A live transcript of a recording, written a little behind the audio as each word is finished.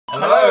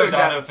Hello,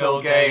 Dan and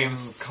Phil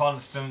Games.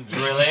 Constant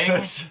drilling.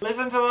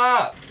 Listen to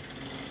that.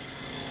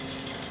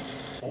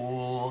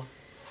 All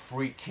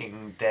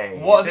freaking day.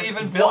 What are they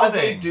even building? What are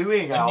they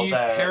doing out new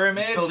there?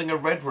 pyramid? Building a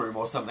red room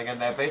or something in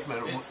their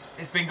basement.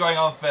 It's been going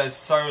on for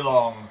so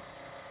long.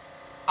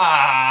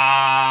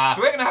 Ah!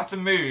 So we're gonna have to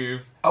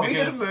move. Are we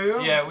gonna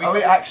move? Yeah. Are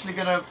we actually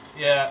gonna?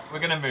 Yeah, we're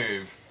gonna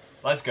move.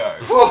 Let's go.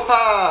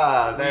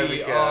 There we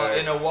go. We are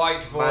in a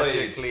white void.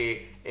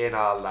 Magically in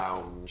our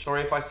lounge.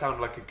 Sorry if I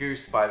sound like a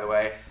goose, by the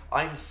way.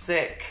 I'm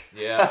sick.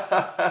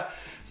 Yeah.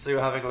 So you're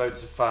having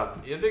loads of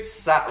fun. You're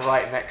sat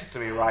right next to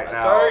me right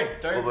now.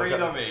 Don't breathe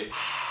on me.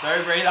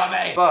 Don't breathe on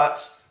me.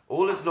 But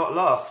all is not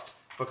lost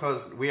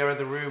because we are in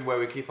the room where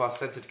we keep our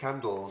scented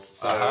candles.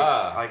 So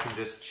I can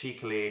just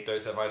cheekily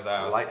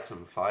light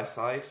some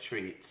fireside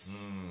treats.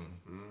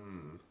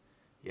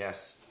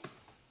 Yes.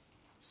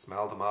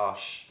 Smell the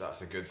marsh.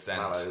 That's a good scent.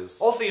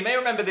 Mallows. Also, you may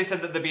remember they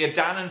said that there'd be a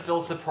Dan and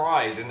Phil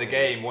surprise in the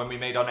game when we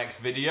made our next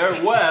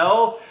video.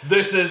 Well,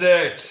 this is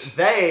it.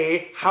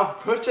 They have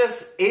put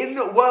us in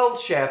World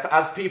Chef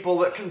as people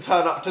that can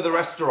turn up to the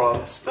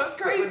restaurant. That's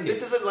crazy.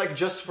 This isn't like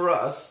just for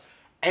us.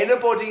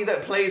 Anybody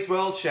that plays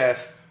World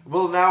Chef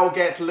will now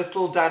get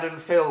little Dan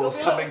and Phil's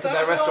coming to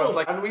their restaurants.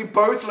 Like, and we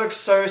both look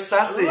so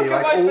sassy. Look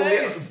like at my all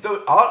face.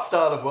 the art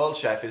style of World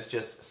Chef is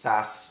just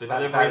sass. The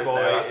delivery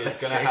boy is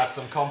going to have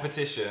some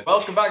competition.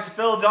 Welcome back to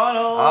PhilDANalds.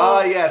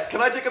 Ah, yes.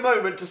 Can I take a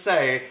moment to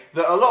say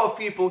that a lot of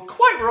people,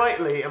 quite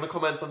rightly, in the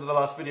comments under the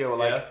last video were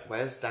like,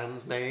 where's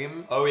Dan's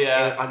name? Oh,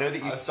 yeah. I know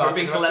that you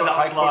started started to let that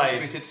I slide.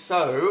 contributed.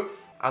 So,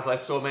 as I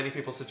saw many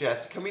people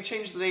suggest, can we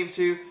change the name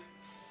to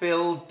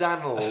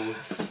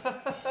PhilDANalds?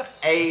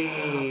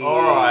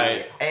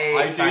 Alright.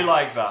 I do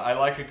like that. I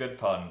like a good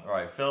pun.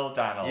 Alright,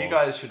 PhilDANalds. You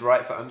guys should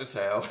write for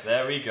Undertale.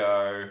 There we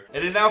go.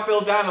 It is now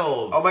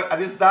PhilDANalds. Oh my,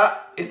 and is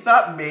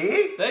that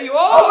me? There you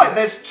are! Oh my,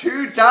 there's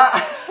two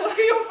Dan. Look at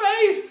your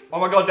face! Oh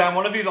my god, Dan,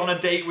 one of you's on a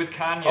date with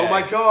Kanye. Oh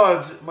my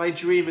god, my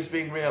dream is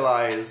being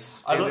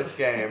realised in this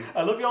game.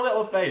 I love your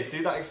little face.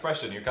 Do that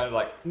expression. You're kind of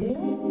like...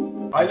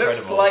 I look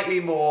slightly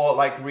more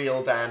like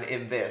real Dan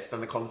in this than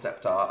the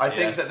concept art. I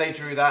think that they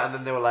drew that and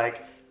then they were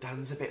like,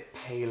 Dan's a bit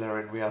paler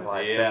in real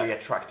life than we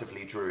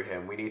attractively drew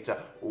him. We need to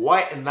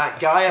whiten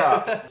that guy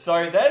up.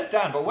 Sorry, there's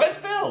Dan, but where's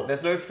Phil?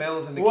 There's no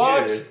Phils in the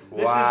queue.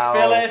 This is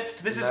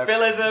Philist. This is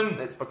Philism.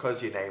 It's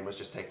because your name was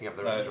just taking up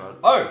the restaurant.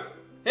 Oh!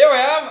 Here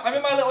I am! I'm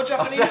in my little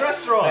Japanese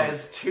restaurant!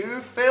 There's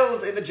two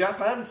Phils in the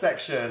Japan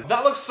section.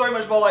 That looks so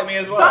much more like me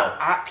as well. That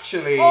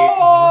actually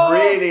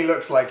really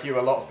looks like you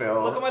a lot,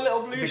 Phil. Look at my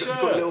little blue shirt.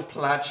 You've got a little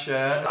plaid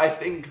shirt. I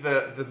think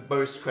that the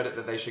most credit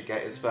that they should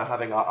get is for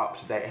having our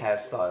up-to-date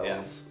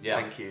hairstyles.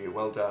 Yeah. Thank you,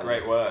 well done.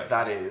 Great work.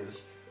 That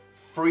is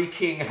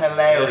freaking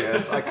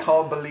hilarious. I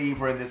can't believe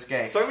we're in this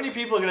game. So many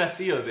people are going to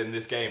see us in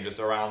this game just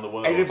around the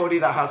world. Anybody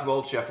that has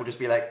World Chef will just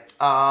be like,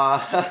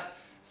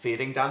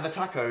 feeding Dan the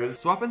tacos.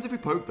 So what happens if we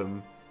poke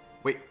them?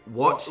 Wait,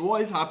 what? What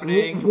is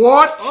happening?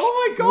 What?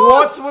 Oh my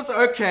god! What was...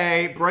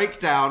 Okay,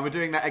 breakdown. We're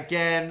doing that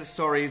again.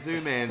 Sorry,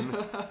 zoom in.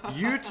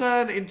 You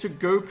turn into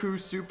Goku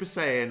Super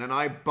Saiyan and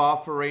I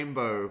barf a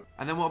rainbow.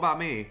 And then what about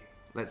me?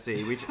 Let's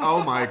see.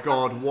 Oh my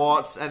god,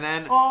 what? And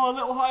then... Oh, a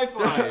little high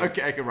five.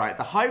 okay, right.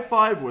 The high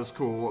five was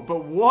cool,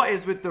 but what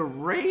is with the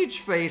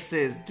rage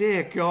faces?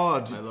 Dear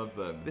god. I love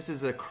them. This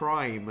is a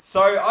crime.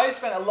 So, I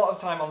spent a lot of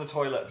time on the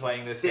toilet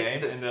playing this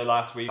game in the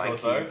last week or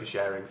so. Thank you for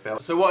sharing, Phil.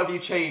 So what have you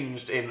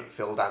changed in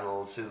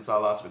PhilDANalds since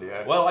our last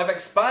video? Well, I've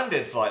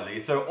expanded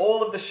slightly, so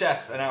all of the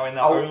chefs are now in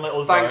their own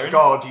little zone. Thank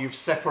god you've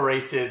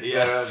separated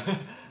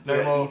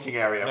the more eating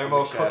area. No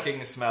more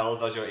cooking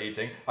smells as you're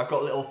eating. I've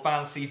got little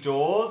fancy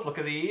doors. Look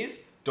at these.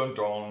 Dun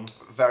dun.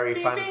 Very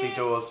fancy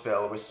doors,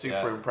 Phil. We're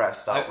super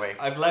impressed, aren't we?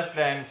 I've left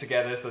them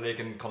together so they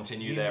can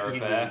continue their affair.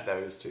 You need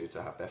those two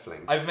to have their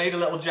fling. I've made a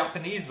little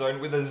Japanese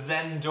zone with a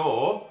Zen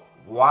door.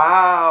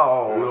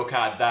 Wow! Look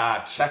at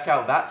that. Check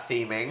out that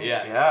theming.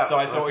 Yeah. So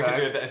I thought we could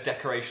do a bit of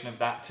decoration of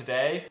that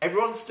today.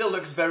 Everyone still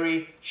looks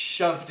very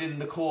shoved in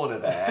the corner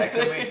there.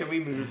 Can we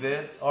move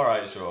this?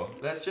 Alright, sure.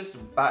 Let's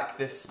just back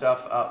this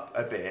stuff up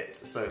a bit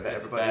so that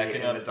everybody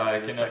in the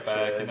dining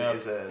section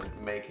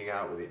isn't making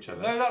out with each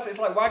other. No, it's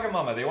like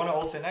Wagamama. They want to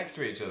all sit next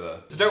to each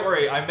other. So don't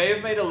worry, I may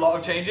have made a lot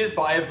of changes,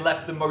 but I have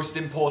left the most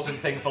important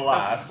thing for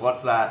last.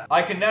 What's that?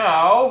 I can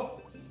now...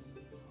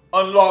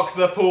 unlock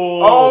the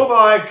pool! Oh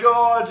my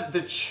god,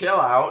 the chill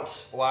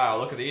out. Wow,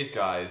 look at these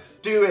guys.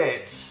 Do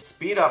it.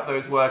 Speed up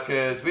those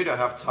workers, we don't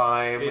have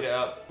time. Speed it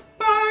up.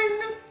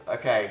 Bang!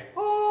 Okay.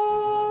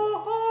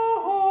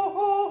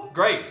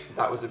 Great.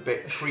 That was a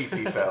bit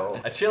creepy, Phil.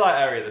 A chill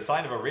out area, the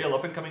sign of a real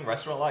up-and-coming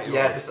restaurant like yours.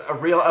 Yeah, a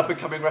real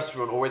up-and-coming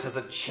restaurant always has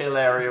a chill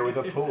area with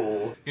a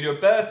pool. You can do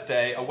a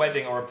birthday, a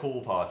wedding, or a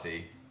pool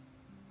party.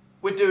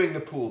 We're doing the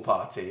pool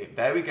party.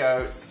 There we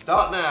go.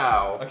 Start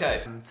now.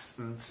 Okay.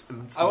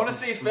 I want to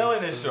see Phil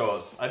in his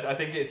shorts. I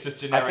think it's just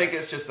generic. I think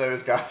it's just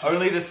those guys.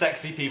 Only the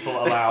sexy people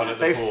allowed at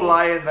the pool. They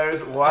fly in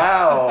those.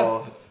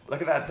 Wow. Look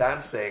at that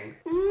dancing.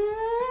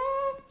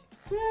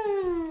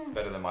 It's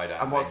better than my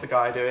dancing. And what's the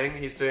guy doing?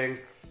 He's doing,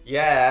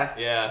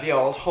 the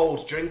old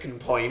hold drinking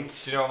point.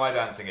 Do you know what my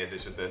dancing is?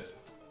 It's just this.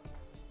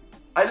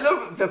 I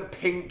love the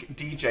pink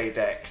DJ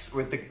decks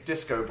with the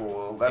disco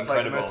ball. That's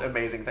Incredible. like the most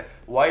amazing thing.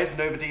 Why is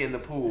nobody in the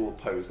pool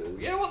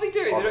poses? Yeah, what are they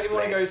doing? Honestly. They don't even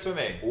want to go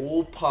swimming.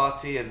 All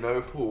party and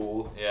no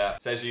pool. Yeah,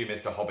 says you,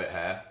 Mr. Hobbit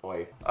Hair.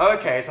 Oi.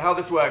 Okay, so how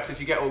this works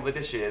is you get all the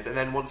dishes, and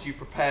then once you've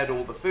prepared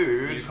all the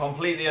food... You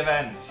complete the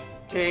event.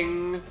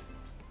 Ting!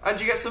 And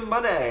you get some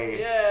money.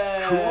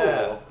 Yeah.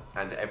 Cool.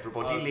 And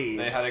everybody leaves.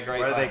 They had a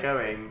great time. Where are they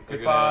going?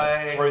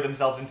 Goodbye. Throw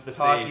themselves into the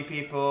sea. Party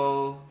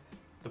people.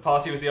 The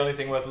party was the only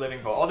thing worth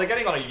living for. Oh, they're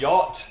getting on a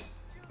yacht.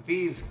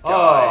 These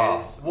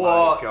guys. Oh,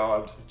 what? My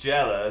God.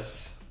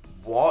 Jealous.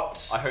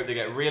 What? I hope they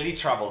get really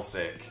travel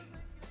sick.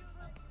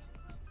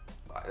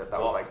 That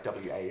was like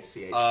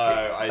W-A-C-H-T. Oh,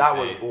 I that see.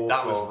 was awful.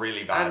 That was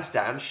really bad. And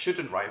Dan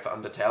shouldn't write for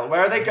Undertale.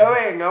 Where are they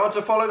going? I want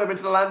to follow them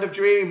into the land of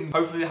dreams.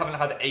 Hopefully they haven't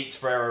had 8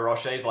 Ferrero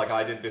Rochers like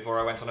I did before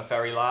I went on a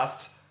ferry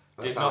last.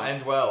 Did not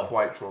end well.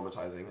 Quite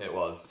traumatizing. It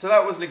was. So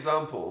that was an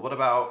example. What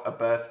about a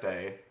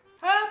birthday?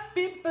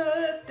 Happy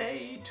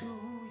birthday to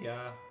ya.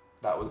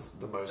 That was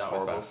the most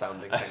horrible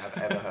sounding thing I've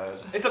ever heard.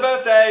 It's a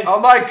birthday! Oh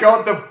my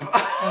God,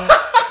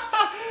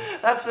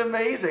 That's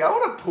amazing. I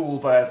want a pool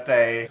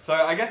birthday. So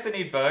I guess they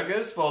need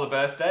burgers for the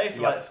birthday,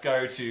 so let's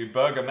go to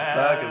Burger Man.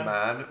 Burger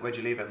Man, where'd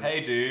you leave him?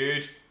 Hey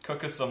dude,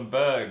 cook us some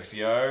burgers,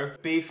 yo.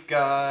 Beef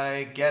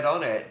guy, get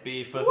on it.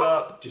 Beef us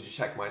up. Did you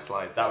check my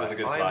slide? That was a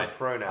good slide. I'm a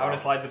pro now. I want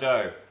to slide the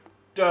dough.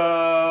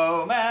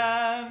 Dough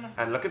man.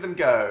 And look at them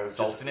go.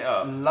 Salting it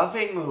up.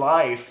 Loving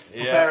life.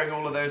 Preparing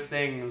all of those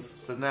things.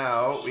 So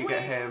now we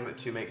get him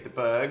to make the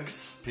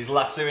burgers. He's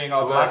lassoing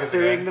our burgers.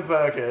 Lassoing the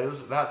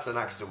burgers. That's an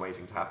accident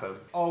waiting to happen.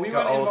 Oh, we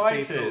weren't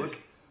invited.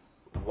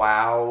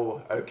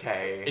 Wow,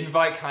 okay.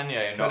 Invite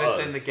Kanye, not Put us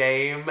us. in the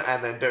game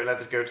and then don't let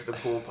us go to the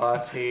pool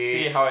party.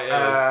 See how it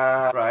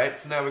is. Right,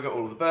 so now we've got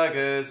all the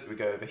burgers. We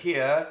go over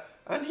here.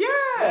 And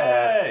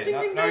Yay! Ding,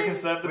 ding, now we ding. can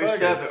serve the We've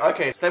burgers. served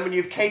okay, so then when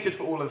you've catered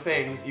for all the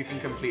things, you can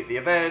complete the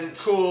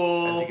event.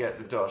 Cool. And you get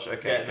the dosh.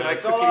 Okay, Get can the I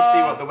quickly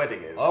see what the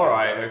wedding is?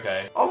 Alright,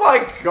 okay. Oh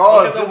my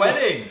God! Look at the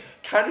wedding!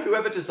 Can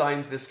whoever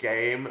designed this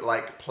game,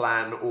 like,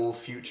 plan all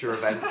future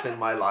events in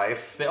my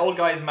life? The old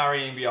guy is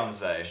marrying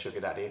Beyonce. Sugar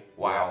daddy.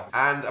 Wow.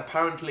 Yeah. And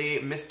apparently,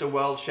 Mr.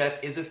 World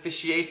Chef is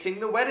officiating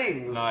the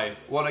weddings.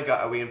 Nice. What a guy.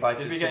 Are we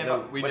invited We to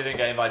the... We didn't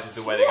get invited to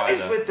the wedding What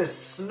either. is with the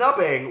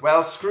snubbing?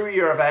 Well, screw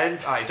your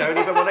event. I don't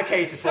even want to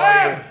cater for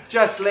you.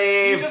 Just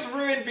leave. You just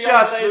ruined Beyonce's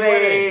Just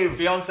wedding. leave.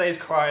 Beyonce's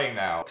crying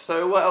now.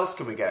 So what else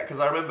can we get? Because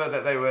I remember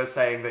that they were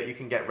saying that you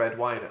can get red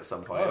wine at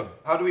some point. Oh.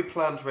 How do we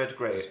plant red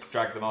grapes? Just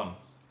drag them on.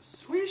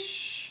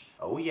 Swish.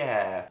 Oh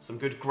yeah. Some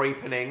good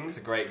grapenings. It's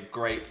a great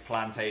grape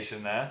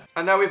plantation there.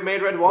 And now we've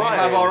made red wine. We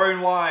have our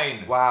own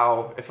wine.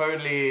 Wow. If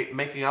only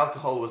making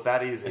alcohol was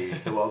that easy,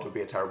 the world would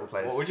be a terrible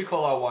place. What would you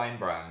call our wine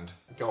brand?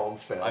 Go on,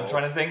 Phil. I'm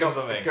trying to think of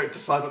something. Go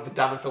decide what the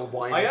Dan and Phil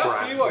wine I brand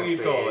asked you what would you'd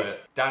be. call it.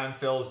 Dan and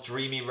Phil's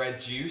Dreamy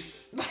Red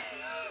Juice.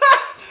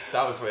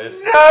 That was weird. No!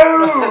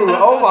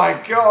 Oh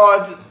my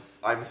God!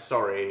 I'm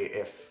sorry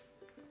if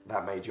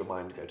that made your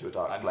mind go to a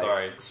dark place. I'm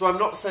sorry. So I'm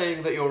not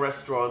saying that your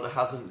restaurant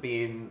hasn't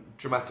been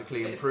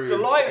dramatically improved. It's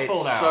delightful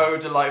it's now. So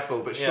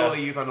delightful, but Yeah.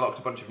 surely you've unlocked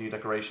a bunch of new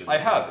decorations. I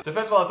have. So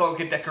first of all, I thought we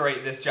could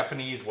decorate this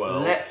Japanese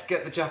world. Let's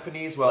get the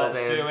Japanese world Let's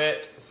in. do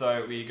it.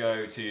 So we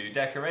go to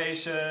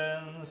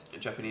decorations.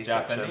 Japanese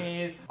section.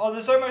 Japanese. Oh,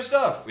 there's so much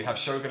stuff. We have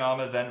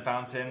Shogunama Zen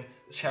Fountain,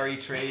 Cherry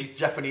Tree.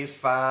 Japanese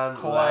fan,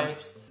 Koi.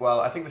 lamps. Well,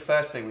 I think the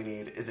first thing we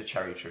need is a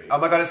cherry tree. Oh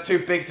my God, it's too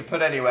big to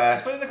put anywhere.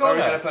 Just put it in the corner.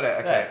 Where are we going to put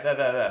it? Okay. There.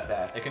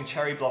 There. It can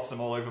cherry blossom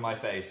all over my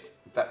face.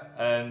 That-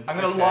 And I'm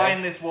going to Okay.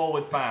 line this wall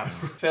with fans.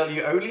 Phil,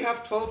 you only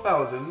have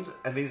 12,000,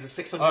 and these are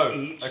 600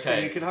 each, so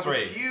okay, you can have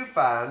 3. a few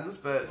fans,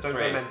 but don't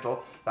Three. go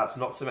mental. That's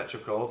not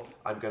symmetrical.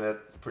 I'm gonna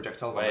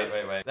projectile vomit.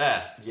 Wait.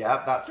 There.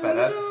 Yeah, that's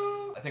better.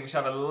 I think we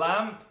should have a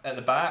lamp at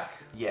the back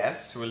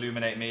Yes. to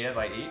illuminate me as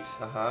I eat.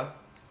 Uh-huh.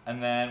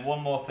 And then one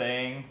more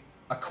thing.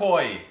 A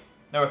koi.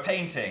 No, a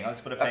painting. Let's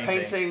put a A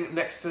painting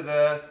next to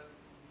the...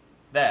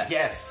 There.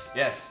 Yes.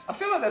 Yes. I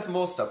feel like there's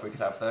more stuff we could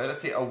have, though.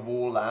 Let's see, a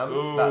wall lamp.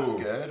 Ooh. That's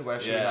good. Where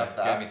should we have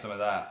that? Get me some of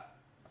that.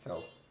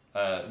 Phil.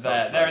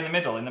 There in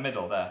the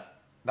middle, there.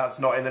 That's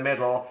not in the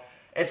middle.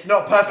 It's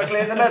not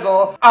perfectly in the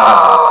middle.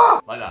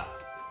 Ah! Like that.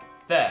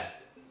 There.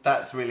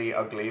 That's really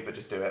ugly, but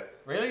just do it.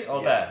 Really?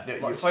 Or Yeah. there?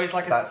 No, you- So it's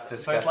like that's so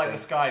it's like disgusting. the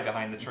sky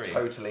behind the tree.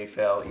 Totally,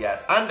 Phil,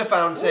 yes. And a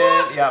fountain.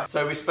 What? Yeah.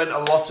 So we spent a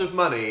lot of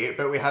money,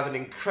 but we have an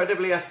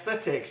incredibly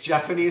aesthetic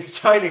Japanese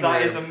dining room.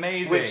 That is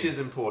amazing. Which is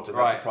important.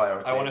 Right. That's a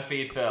priority. I want to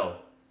feed Phil.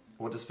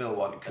 What does Phil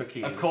want?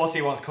 Cookies. Of course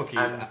he wants cookies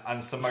And-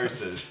 and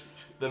samosas.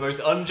 The most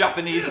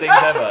un-Japanese things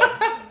ever.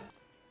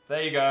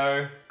 There you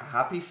go.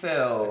 Happy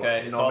Phil.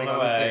 Okay, it's nomming on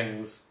the his way.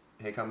 things.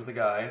 Here comes the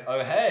guy.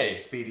 Oh, hey.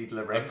 Speedy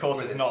delivery. Of course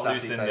with it's his not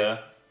sassy Lucinda.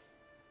 face.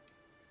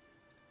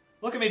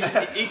 Look at me just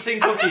eating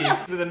cookies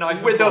with a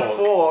knife With and a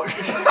fork.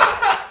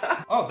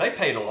 fork. Oh, they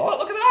paid a lot.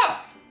 Look at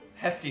that.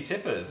 Hefty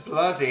tippers.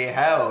 Bloody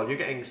hell, you're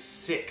getting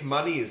sick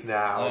monies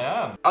now. I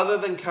am. Other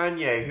than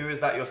Kanye, who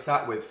is that you're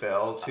sat with,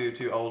 Phil?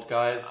 Two old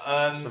guys?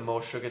 Some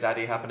more sugar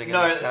daddy happening in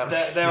No, this town?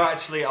 they're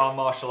actually our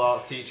martial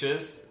arts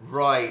teachers.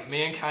 Right.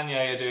 Me and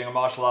Kanye are doing a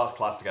martial arts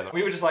class together.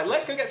 We were just like,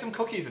 let's go get some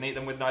cookies and eat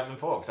them with knives and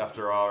forks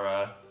after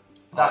our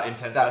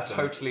intense that lesson.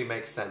 totally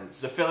makes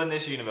sense. The fill in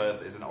this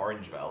universe is an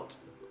orange belt.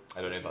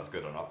 I don't know if that's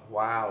good or not.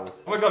 Wow.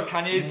 Oh my god,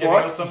 Kanye's giving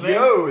us something.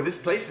 Yo, this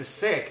place is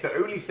sick. The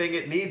only thing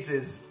it needs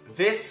is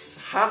this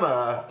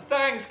hammer.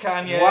 Thanks,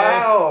 Kanye.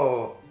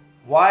 Wow.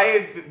 Why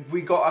have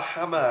we got a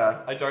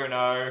hammer? I don't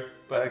know,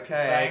 but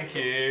okay.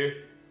 Thank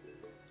you.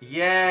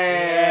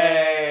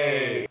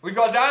 Yay! We've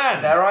got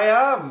Dan! There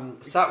I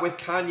am, sat with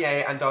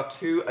Kanye and our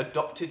 2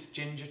 adopted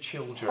ginger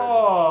children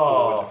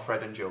called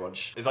Fred and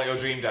George. Is that your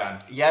dream, Dan?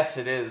 Yes,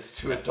 it is,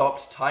 to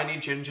adopt tiny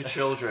ginger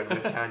children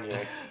with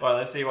Kanye. Well,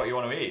 let's see what you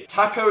want to eat.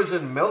 Tacos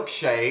and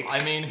milkshake.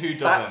 I mean, who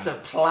doesn't? That's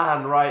a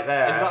plan right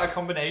there. Is that a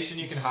combination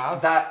you can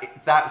have?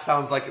 That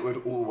sounds like it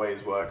would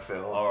always work,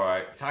 Phil.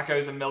 Alright,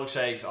 tacos and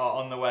milkshakes are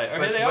on the way. Oh,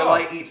 but here they will are.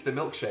 I eat the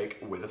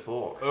milkshake with a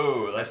fork?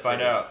 Oh, let's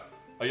find out.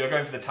 Oh, you're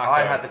going for the taco.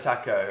 I had the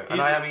taco, and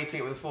I am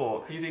eating it with a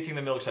fork. He's eating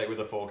the milkshake with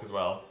a fork as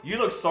well. You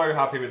look so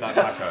happy with that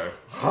taco.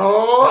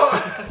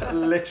 Oh!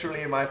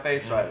 Literally in my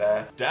face right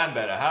there. Dan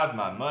better have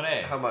my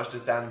money. How much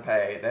does Dan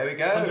pay? There we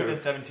go.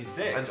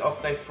 176. And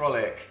off they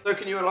frolic. So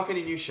can you unlock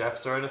any new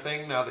chefs or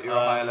anything now that you're a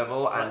higher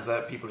level and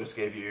that people just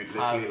gave you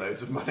literally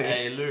loads of money?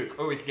 Hey, Luke.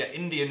 Oh, we could get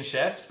Indian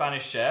chef,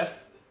 Spanish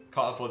chef,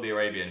 can't afford the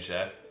Arabian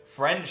chef,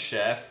 French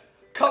chef,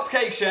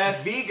 cupcake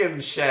chef, vegan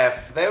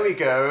chef. There we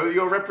go.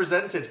 You're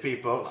represented,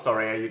 people.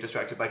 Sorry, are you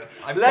distracted by...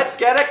 Let's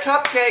get a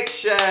cupcake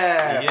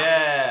chef!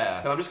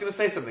 Yeah. So I'm just going to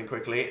say something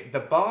quickly.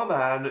 The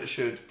barman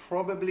should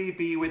probably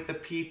be with the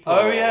people.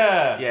 Oh,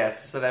 yeah.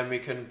 Yes, so then we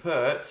can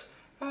put...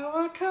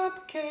 our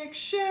cupcake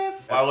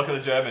chef. Wow, look at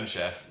the German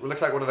chef. It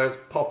looks like one of those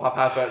pop-up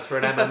adverts for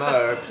an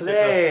MMO.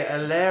 Play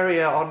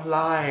Alaria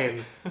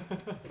online.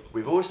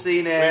 We've all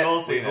seen it.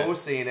 We've all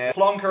seen it.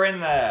 Plonker in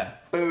there.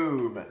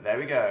 Boom. There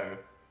we go.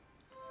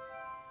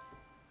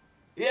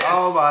 Yes.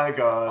 Oh my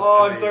god.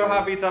 Oh, amazing. I'm so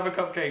happy to have a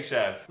cupcake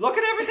chef. Look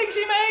at everything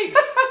she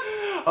makes.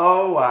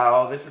 Oh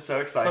wow, this is so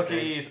exciting.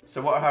 Cookies. So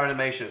what are her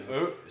animations?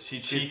 Oh, she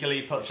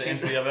cheekily puts it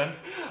into the oven.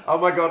 Oh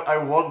my god, I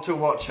want to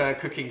watch her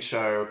cooking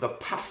show. The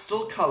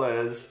pastel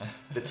colours,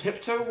 the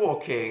tiptoe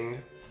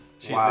walking.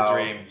 She's the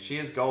dream. She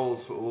has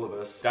goals for all of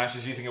us. Dan,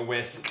 she's using a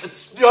whisk.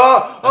 Get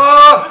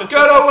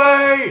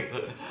away!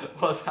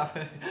 What's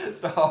happening?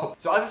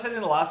 Stop. So as I said in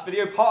the last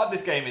video, part of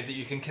this game is that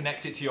you can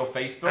connect it to your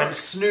Facebook. And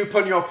snoop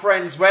on your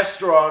friends'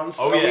 restaurants.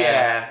 Oh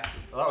yeah.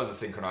 Well, that was a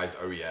synchronized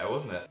oh yeah,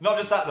 wasn't it? Not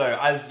just that though,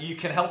 as you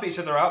can help each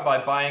other out by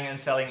buying and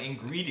selling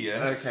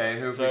ingredients. Okay,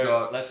 who have we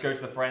got? Let's go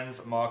to the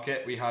Friends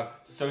Market. We have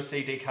Sauce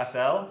de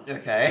Cassel.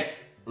 Okay.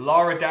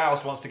 Lara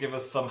Douse wants to give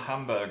us some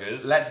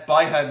hamburgers. Let's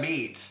buy her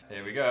meat.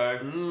 Here we go.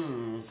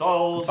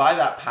 Sold. Buy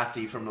that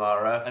patty from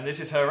Lara. And this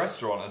is her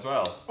restaurant as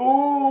well.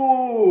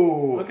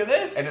 Ooh! Look at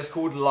this. And it's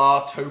called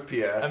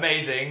Lartopia.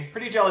 Amazing.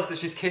 Pretty jealous that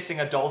she's kissing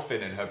a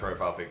dolphin in her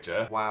profile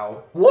picture.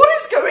 Wow. What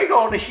is going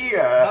on here?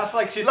 That's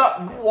like she's...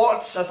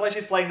 what? That's like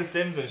she's playing The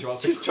Sims and she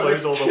wants she's to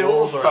close all the kill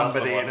walls around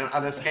somebody in an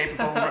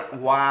unescapable...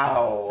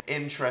 Wow.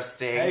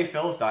 Interesting. Hey,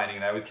 Phil's dining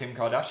there with Kim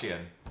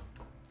Kardashian.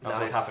 That's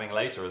nice. what's happening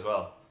later as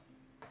well.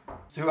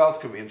 So who else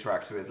can we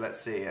interact with? Let's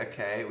see.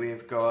 Okay,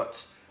 we've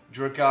got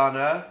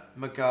Dragana,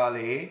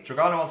 Magali.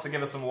 Dragana wants to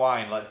give us some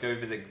wine. Let's go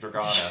visit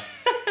Dragana.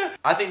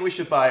 I think we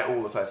should buy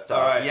all of her stuff.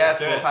 All right, yes,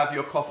 we'll have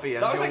your coffee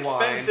and your wine. That was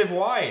expensive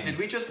wine. Did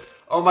we just...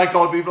 Oh my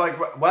god, we've like...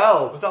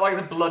 Well... Was that like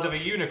the blood of a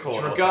unicorn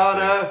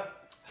Dragana,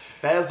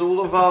 there's all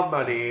of our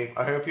money.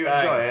 I hope you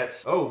enjoy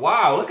it. Oh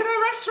wow, look at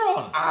her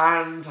restaurant.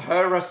 And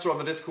her restaurant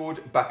that is called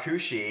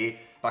Bakushi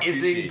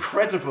is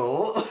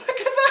incredible. Look at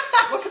that.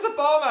 Look at the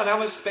barman, how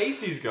much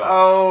space he's got.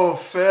 Oh,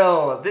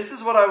 Phil, this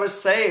is what I was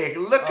saying.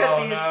 Look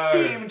at these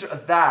themed...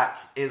 That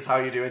is how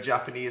you do a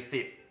Japanese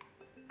theme.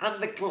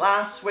 And the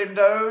glass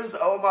windows,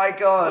 oh my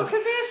god. Look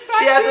at this statue.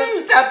 She has a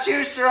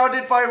statue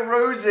surrounded by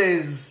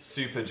roses.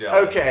 Super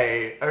jealous.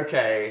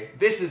 Okay.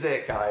 This is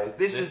it, guys.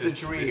 This is the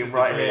dream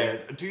right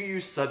here. Do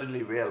you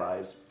suddenly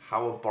realise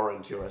how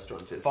abhorrent your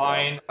restaurant is?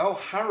 Fine. Oh,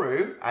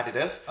 Haru added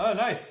us. Oh,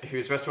 nice.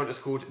 Whose restaurant is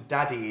called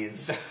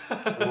Daddy's.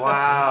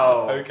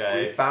 Wow.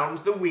 Okay. We found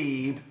the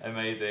weeb.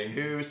 Amazing.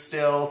 Who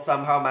still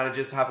somehow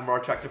manages to have a more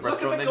attractive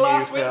restaurant than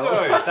you, Phil. Look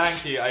at the glass windows.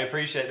 Thank you. I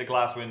appreciate the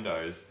glass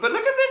windows. But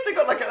look at this. They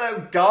got like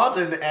a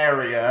garden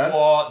area.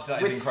 What?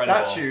 That is with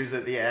incredible. Statues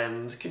at the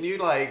end. Can you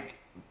like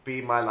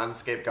be my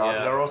landscape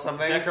gardener or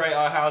something? Decorate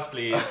our house,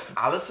 please.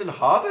 Alison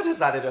Harvard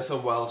has added us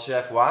on World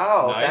Chef.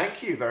 Wow. Nice.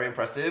 Thank you. Very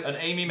impressive. And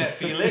Amy met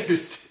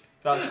Felix.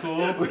 That's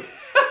cool.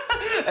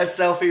 A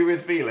selfie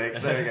with Felix.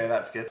 There we go,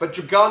 that's good. But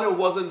Dragana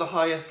wasn't the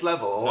highest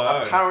level.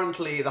 No.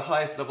 Apparently, the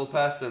highest level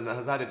person that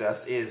has added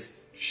us is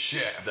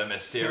Chef. The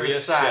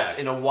mysterious who sat chef.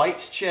 in a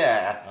white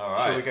chair. All right.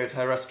 Shall we go to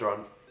her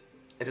restaurant?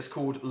 It is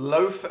called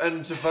Loaf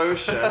and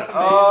Devotion.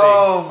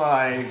 Oh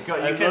my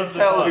god, you can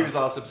tell who's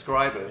our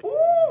subscriber.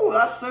 Ooh, Ooh,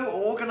 that's so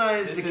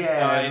organised This again. is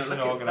nice Look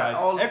and at organised.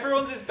 that. Oh,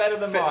 Everyone's is better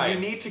than mine. you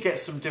need to get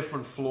some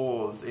different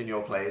floors in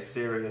your place,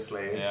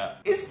 seriously. Yeah.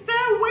 Is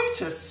there a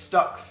waiter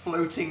stuck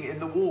floating in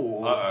the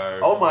wall? Uh-oh.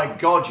 Oh my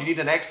god, you need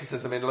an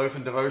exorcism in Loaf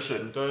and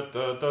Devotion.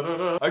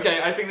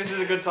 Okay, I think this is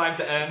a good time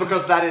to end.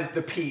 Because that is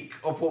the peak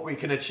of what we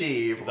can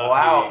achieve. The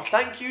Wow, peak.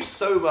 thank you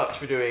so much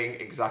for doing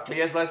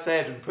exactly as I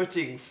said and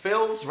putting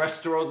Phil's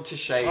restaurant to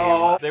shame.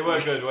 Oh, they were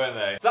good, weren't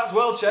they? So that's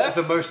World Chef.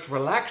 The most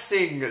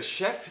relaxing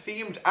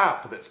chef-themed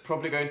app that's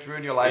probably going to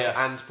ruin your life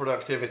and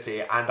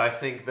productivity, and I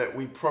think that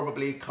we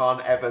probably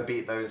can't ever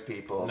beat those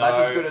people. No.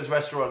 That's as good as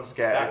restaurants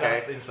get, okay?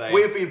 That's insane.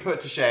 We've been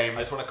put to shame.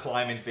 I just want to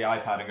climb into the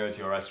iPad and go to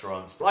your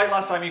restaurants. Like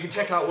last time, you can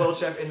check out World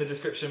Chef in the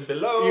description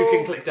below. You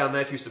can click down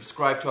there to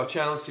subscribe to our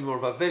channel, see more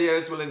of our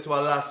videos. We'll link to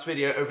our last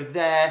video over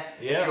there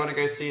if you want to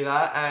go see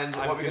that. And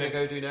what we're going to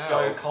go do now?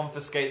 Go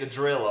confiscate the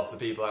drill off the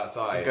people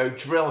outside. And go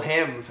drill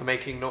him for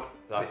making not...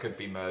 That could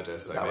be murder,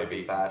 so that maybe, would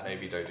be bad.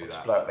 Maybe don't do Just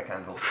that. blow out the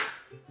candle.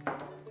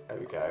 There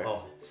we go.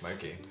 Oh,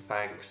 smoky.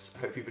 Thanks.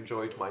 Hope you've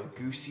enjoyed my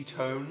goosey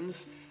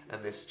tones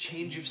and this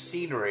change of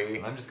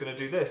scenery. I'm just going to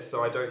do this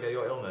so I don't get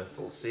your illness.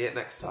 We'll see it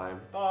next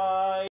time. Bye!